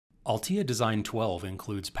Altia Design 12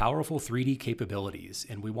 includes powerful 3D capabilities,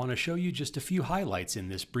 and we want to show you just a few highlights in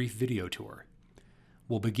this brief video tour.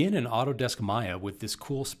 We'll begin in Autodesk Maya with this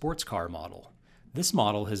cool sports car model. This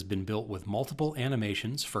model has been built with multiple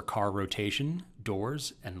animations for car rotation,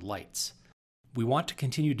 doors, and lights. We want to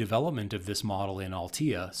continue development of this model in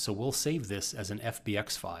Altia, so we'll save this as an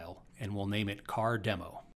FBX file, and we'll name it Car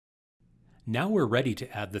Demo. Now we're ready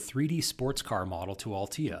to add the 3D sports car model to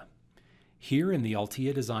Altia. Here in the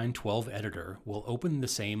Altia Design 12 editor, we'll open the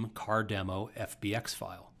same Car Demo FBX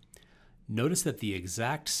file. Notice that the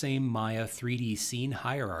exact same Maya 3D scene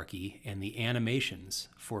hierarchy and the animations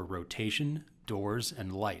for rotation, doors,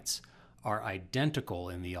 and lights are identical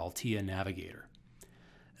in the Altia Navigator.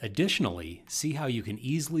 Additionally, see how you can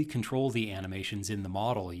easily control the animations in the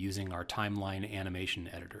model using our timeline animation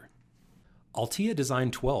editor. Altia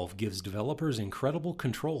Design 12 gives developers incredible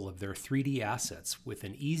control of their 3D assets with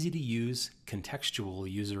an easy-to-use,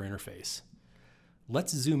 contextual user interface.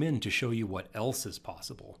 Let's zoom in to show you what else is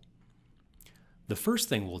possible. The first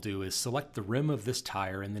thing we'll do is select the rim of this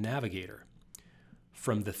tire in the Navigator.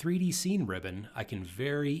 From the 3D Scene ribbon, I can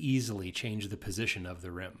very easily change the position of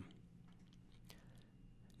the rim.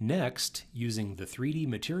 Next, using the 3D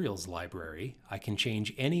Materials library, I can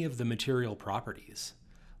change any of the material properties.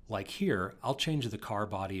 Like here, I'll change the car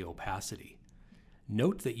body opacity.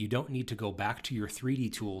 Note that you don't need to go back to your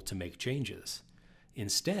 3D tool to make changes.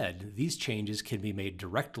 Instead, these changes can be made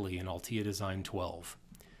directly in Altia Design 12.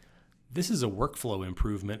 This is a workflow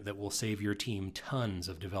improvement that will save your team tons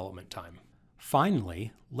of development time.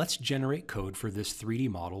 Finally, let's generate code for this 3D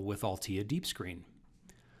model with Altia DeepScreen.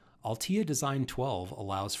 Altia Design 12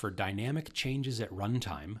 allows for dynamic changes at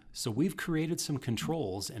runtime, so we've created some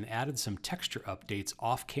controls and added some texture updates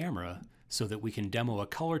off camera so that we can demo a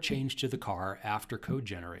color change to the car after code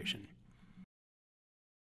generation.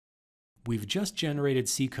 We've just generated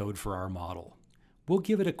C code for our model. We'll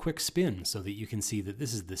give it a quick spin so that you can see that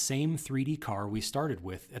this is the same 3D car we started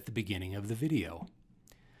with at the beginning of the video.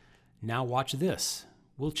 Now watch this.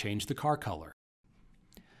 We'll change the car color.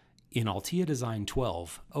 In Altia Design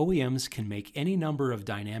 12, OEMs can make any number of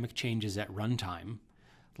dynamic changes at runtime,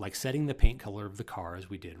 like setting the paint color of the car as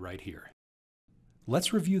we did right here.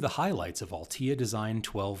 Let's review the highlights of Altia Design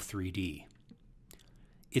 12 3D.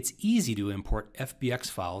 It's easy to import FBX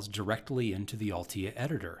files directly into the Altia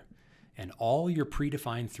editor, and all your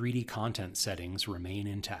predefined 3D content settings remain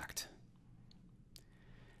intact.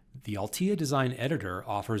 The Altia Design Editor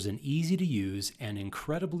offers an easy-to-use and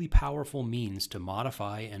incredibly powerful means to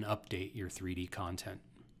modify and update your 3D content.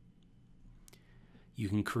 You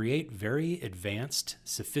can create very advanced,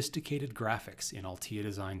 sophisticated graphics in Altia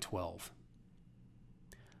Design 12.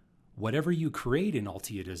 Whatever you create in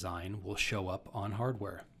Altia Design will show up on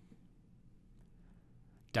hardware.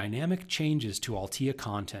 Dynamic changes to Altia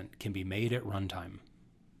content can be made at runtime.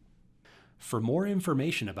 For more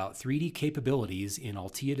information about 3D capabilities in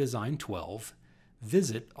Altia Design 12,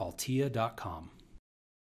 visit altia.com.